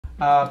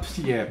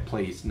Yeah,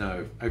 please,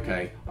 no.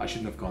 Okay, I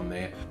shouldn't have gone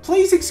there.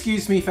 Please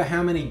excuse me for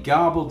how many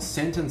garbled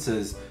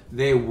sentences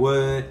there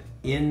were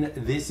in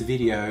this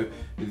video.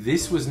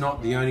 This was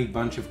not the only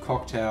bunch of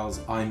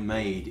cocktails I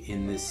made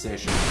in this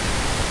session.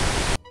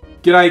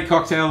 G'day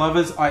cocktail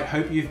lovers, I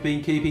hope you've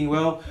been keeping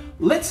well.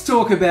 Let's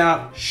talk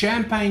about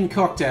champagne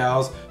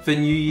cocktails for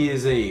New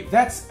Year's Eve.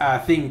 That's a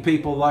thing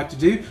people like to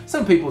do.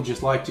 Some people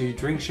just like to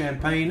drink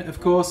champagne, of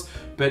course,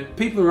 but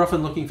people are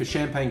often looking for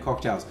champagne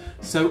cocktails.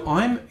 So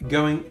I'm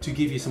going to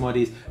give you some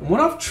ideas. And what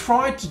I've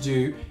tried to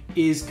do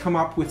is come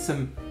up with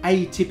some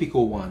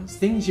atypical ones,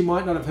 things you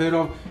might not have heard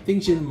of,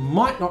 things you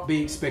might not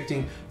be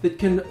expecting, that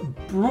can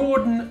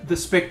broaden the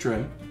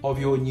spectrum of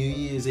your New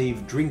Year's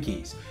Eve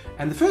drinkies.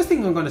 And the first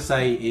thing I'm going to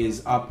say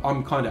is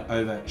I'm kind of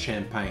over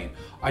champagne.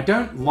 I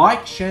don't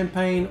like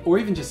champagne or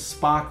even just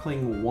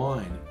sparkling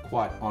wine,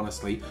 quite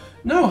honestly.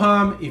 No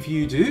harm if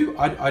you do.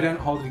 I don't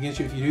hold it against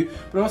you if you do,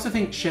 but I also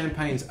think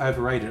champagne's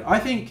overrated. I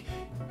think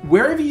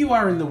wherever you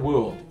are in the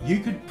world, you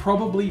could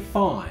probably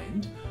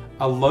find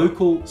a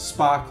local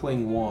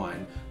sparkling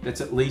wine that's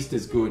at least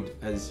as good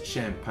as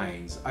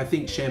champagne's. I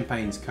think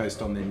champagne's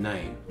coast on their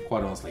name,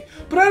 quite honestly.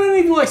 But I don't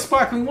even like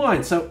sparkling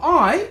wine, so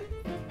I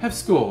have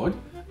scored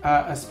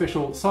a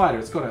special cider.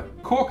 It's got a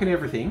cork and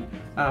everything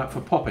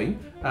for popping.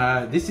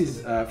 This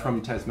is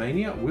from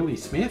Tasmania, Willie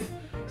Smith.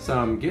 So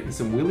I'm getting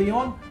some Willie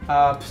on.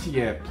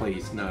 Yeah,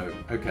 please, no.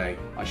 Okay,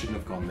 I shouldn't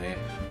have gone there.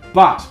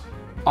 But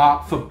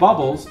for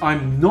bubbles,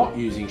 I'm not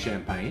using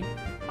champagne.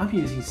 I'm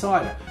using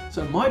cider.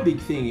 So my big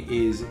thing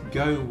is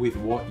go with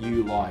what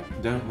you like.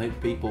 Don't let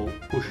people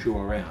push you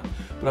around.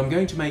 But I'm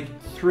going to make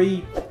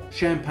 3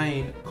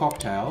 champagne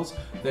cocktails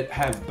that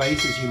have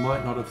bases you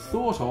might not have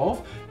thought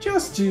of,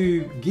 just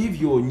to give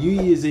your New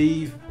Year's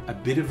Eve a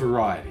bit of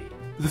variety.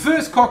 The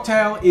first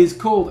cocktail is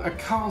called a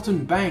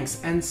Carlton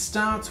Banks and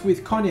starts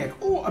with cognac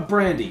or a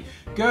brandy.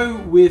 Go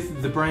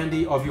with the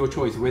brandy of your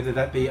choice, whether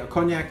that be a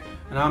cognac,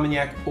 an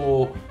armagnac,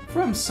 or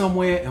from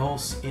somewhere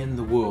else in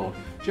the world.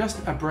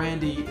 Just a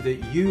brandy that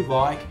you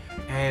like,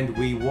 and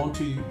we want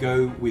to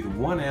go with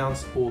 1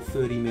 ounce or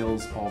 30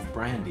 mils of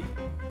brandy.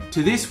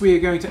 To this we are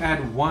going to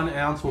add 1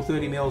 ounce or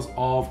 30 mils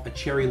of a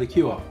cherry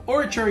liqueur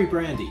or a cherry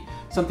brandy.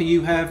 Something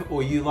you have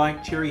or you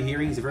like. Cherry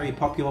Hearing is a very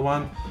popular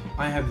one.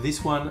 I have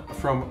this one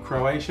from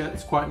Croatia.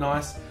 It's quite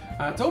nice.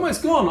 It's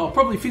almost gone. I'll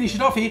probably finish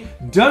it off here.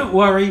 Don't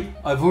worry,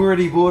 I've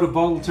already bought a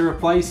bottle to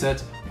replace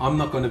it. I'm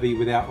not going to be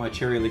without my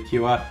cherry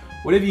liqueur.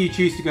 Whatever you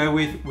choose to go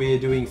with, we're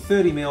doing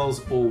 30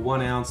 mils or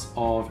 1 ounce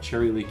of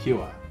cherry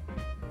liqueur.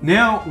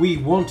 Now we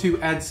want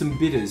to add some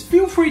bitters.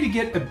 Feel free to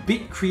get a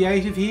bit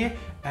creative here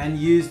and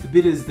use the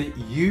bitters that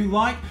you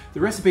like.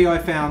 The recipe I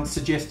found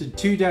suggested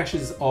 2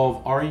 dashes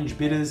of orange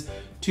bitters,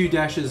 2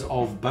 dashes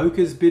of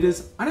Boker's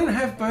bitters. I don't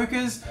have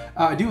Boker's,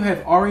 I do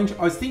have orange.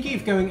 I was thinking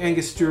of going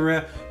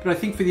Angostura, but I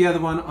think for the other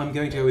one I'm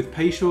going to go with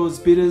Peychaud's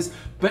bitters.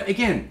 But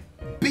again,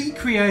 be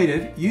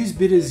creative, use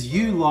bitters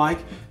you like,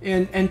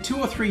 and 2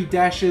 or 3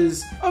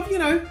 dashes of,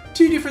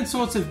 2 different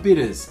sorts of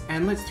bitters,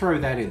 and let's throw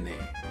that in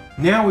there.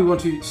 Now we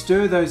want to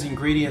stir those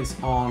ingredients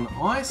on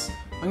ice.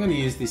 I'm going to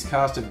use this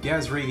cast of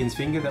Gaz Regan's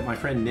Finger that my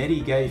friend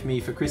Nettie gave me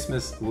for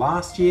Christmas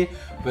last year,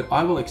 but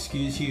I will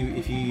excuse you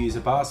if you use a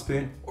bar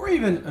spoon or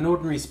even an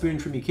ordinary spoon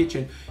from your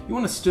kitchen. You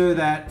want to stir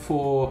that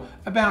for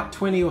about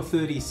 20 or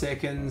 30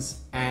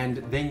 seconds, and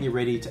then you're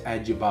ready to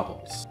add your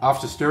bubbles.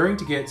 After stirring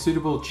to get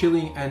suitable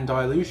chilling and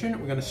dilution,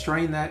 we're going to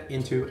strain that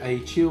into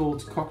a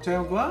chilled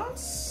cocktail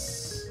glass.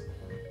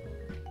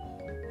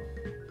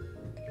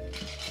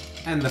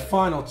 And the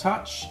final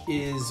touch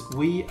is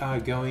we are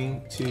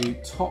going to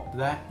top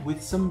that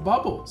with some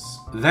bubbles.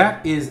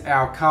 That is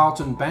our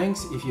Carlton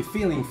Banks. If you're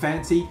feeling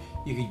fancy,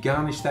 you could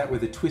garnish that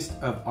with a twist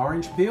of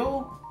orange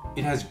peel.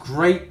 It has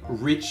great,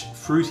 rich,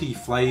 fruity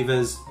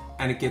flavors,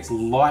 and it gets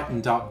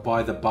lightened up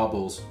by the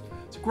bubbles.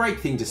 It's a great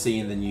thing to see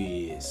in the New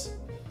Year's.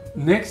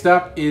 Next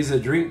up is a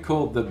drink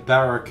called the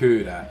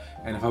Barracuda.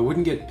 And if I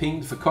wouldn't get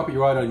pinged for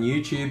copyright on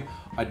YouTube,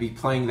 I'd be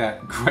playing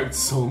that great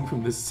song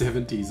from the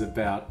 70s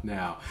about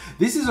now.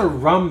 This is a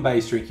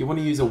rum-based drink. You want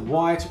to use a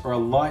white or a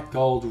light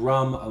gold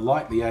rum, a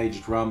lightly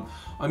aged rum.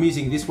 I'm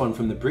using this one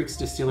from the Brix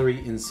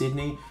Distillery in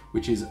Sydney,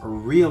 which is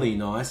really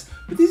nice.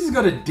 But this has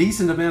got a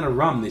decent amount of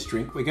rum, this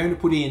drink. We're going to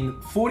put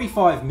in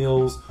 45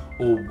 mils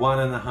or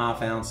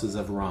 1.5 ounces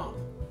of rum.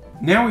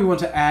 Now we want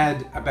to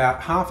add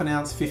about half an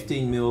ounce,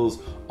 15 mils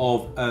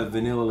of a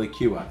vanilla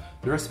liqueur.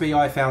 The recipe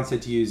I found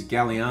said to use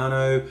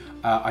Galliano.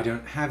 I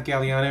don't have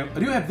Galliano. I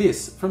do have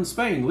this from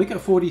Spain, Liqueur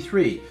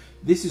 43.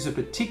 This is a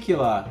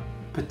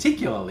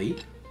particularly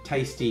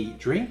tasty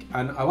drink,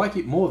 and I like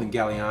it more than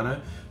Galliano,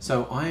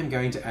 so I am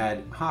going to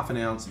add half an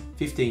ounce,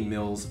 15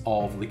 mils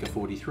of Liqueur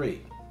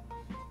 43.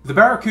 The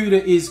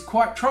Barracuda is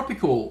quite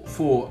tropical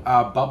for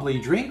a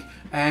bubbly drink,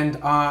 and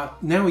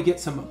now we get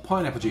some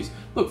pineapple juice.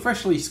 Look,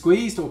 freshly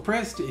squeezed or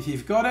pressed if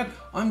you've got it.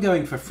 I'm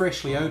going for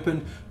freshly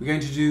opened. We're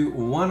going to do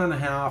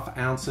 1.5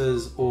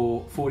 ounces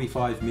or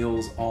 45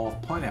 mils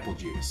of pineapple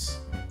juice.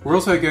 We're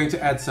also going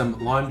to add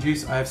some lime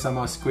juice. I have some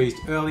I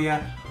squeezed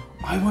earlier.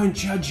 I won't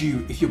judge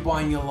you if you're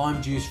buying your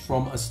lime juice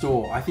from a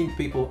store. I think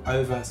people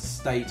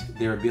overstate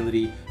their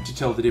ability to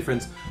tell the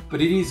difference,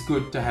 but it is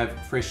good to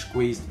have fresh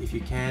squeezed if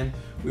you can.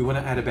 We want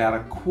to add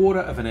about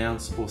 1/4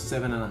 ounce or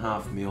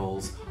 7.5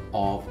 mils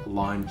of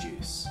lime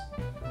juice.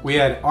 We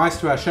add ice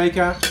to our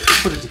shaker,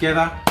 put it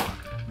together,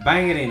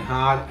 bang it in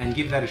hard and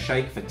give that a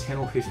shake for 10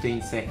 or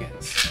 15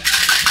 seconds.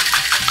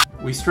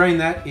 We strain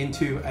that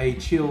into a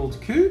chilled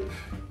coupe.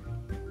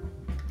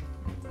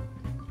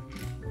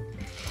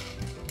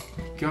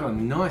 Got a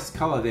nice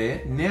color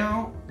there.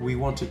 Now we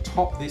want to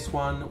top this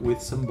one with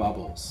some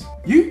bubbles.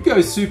 You could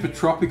go super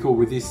tropical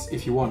with this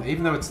if you want,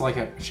 even though it's like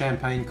a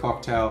champagne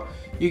cocktail.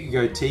 You could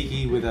go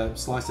tiki with a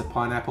slice of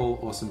pineapple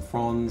or some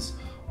fronds.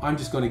 I'm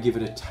just going to give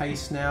it a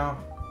taste now.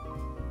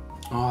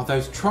 Oh,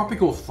 those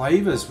tropical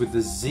flavors with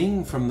the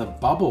zing from the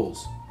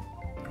bubbles.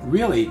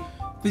 Really,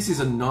 this is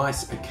a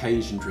nice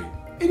occasion drink.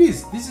 It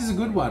is. This is a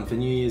good one for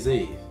New Year's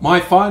Eve. My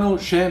final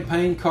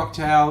champagne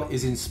cocktail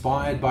is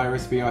inspired by a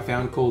recipe I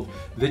found called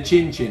the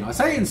Chin Chin. I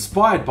say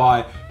inspired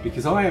by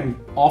because I am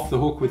off the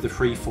hook with the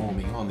free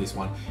forming on this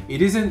one.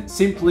 It isn't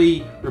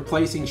simply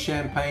replacing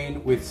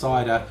champagne with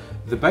cider.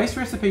 The base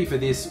recipe for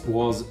this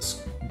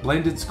was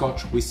blended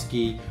Scotch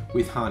whiskey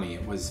with honey.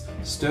 It was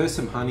stir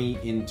some honey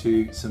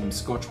into some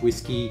Scotch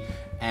whiskey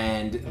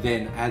and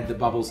then add the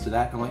bubbles to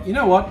that. I'm like, you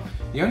know what?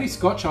 The only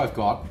Scotch I've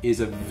got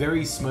is a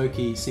very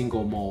smoky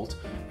single malt,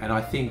 and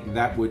I think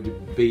that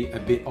would be a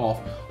bit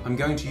off. I'm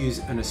going to use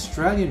an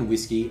Australian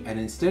whiskey, and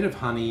instead of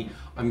honey,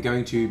 I'm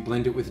going to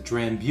blend it with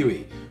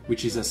Drambuie,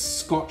 which is a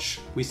Scotch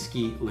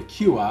whiskey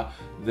liqueur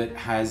that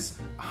has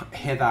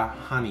heather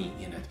honey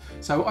in it.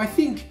 So I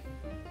think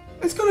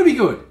it's gonna be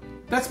good.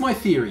 That's my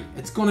theory.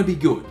 It's gonna be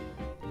good.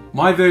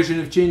 My version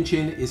of Chin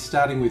Chin is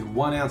starting with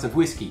 1 ounce of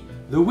whiskey.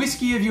 The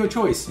whiskey of your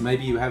choice.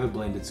 Maybe you have a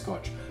blended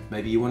Scotch.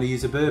 Maybe you want to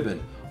use a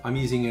bourbon. I'm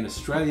using an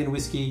Australian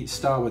whiskey,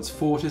 Starward's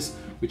Fortis,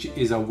 which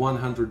is a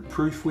 100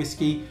 proof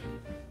whiskey.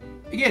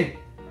 Again,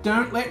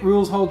 don't let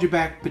rules hold you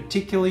back,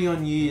 particularly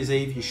on New Year's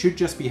Eve. You should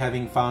just be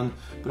having fun,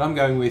 but I'm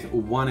going with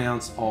 1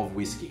 ounce of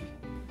whiskey.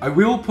 I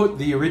will put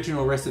the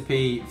original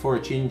recipe for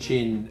a Chin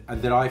Chin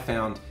that I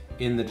found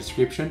in the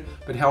description,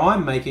 but how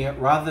I'm making it,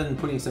 rather than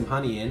putting some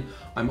honey in,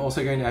 I'm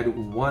also going to add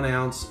 1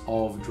 ounce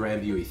of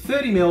Drambuie,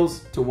 30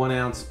 mils to 1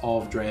 ounce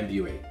of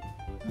Drambuie.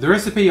 The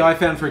recipe I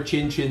found for a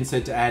Chin Chin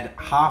said to add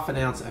 1/2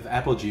 ounce of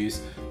apple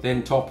juice,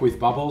 then top with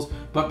bubbles,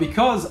 but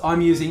because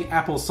I'm using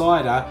apple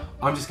cider,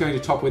 I'm just going to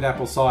top with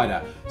apple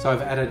cider. So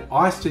I've added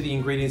ice to the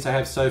ingredients I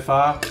have so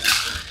far,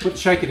 put the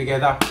shaker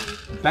together,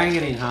 bang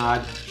it in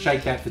hard,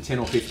 shake that for 10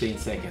 or 15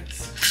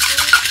 seconds.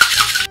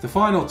 The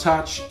final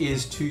touch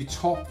is to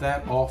top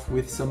that off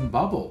with some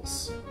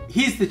bubbles.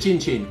 Here's the Chin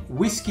Chin.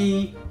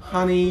 Whiskey,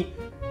 honey,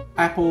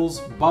 apples,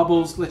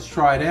 bubbles. Let's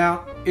try it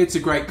out. It's a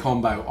great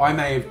combo. I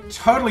may have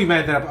totally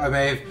made that up. I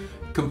may have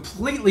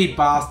completely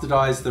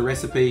bastardized the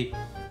recipe,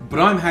 but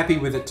I'm happy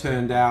with it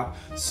turned out.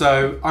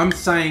 So I'm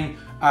saying,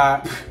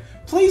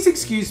 please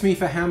excuse me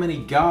for how many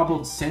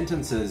garbled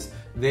sentences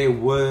there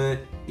were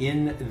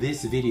in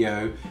this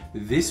video.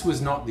 This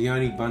was not the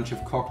only bunch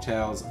of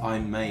cocktails I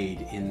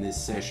made in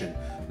this session.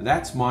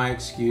 That's my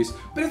excuse,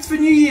 but it's for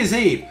New Year's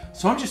Eve.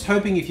 So I'm just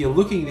hoping if you're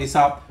looking this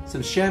up,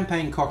 some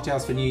champagne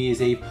cocktails for New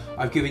Year's Eve,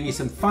 I've given you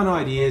some fun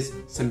ideas,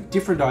 some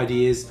different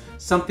ideas,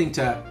 something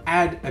to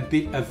add a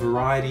bit of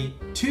variety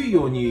to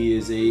your New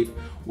Year's Eve.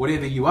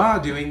 Whatever you are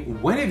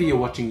doing, whenever you're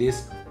watching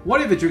this,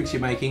 whatever drinks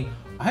you're making,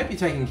 I hope you're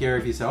taking care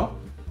of yourself.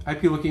 I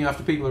hope you're looking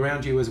after people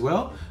around you as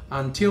well.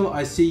 Until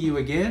I see you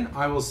again,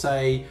 I will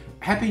say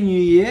Happy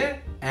New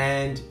Year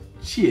and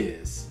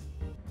cheers.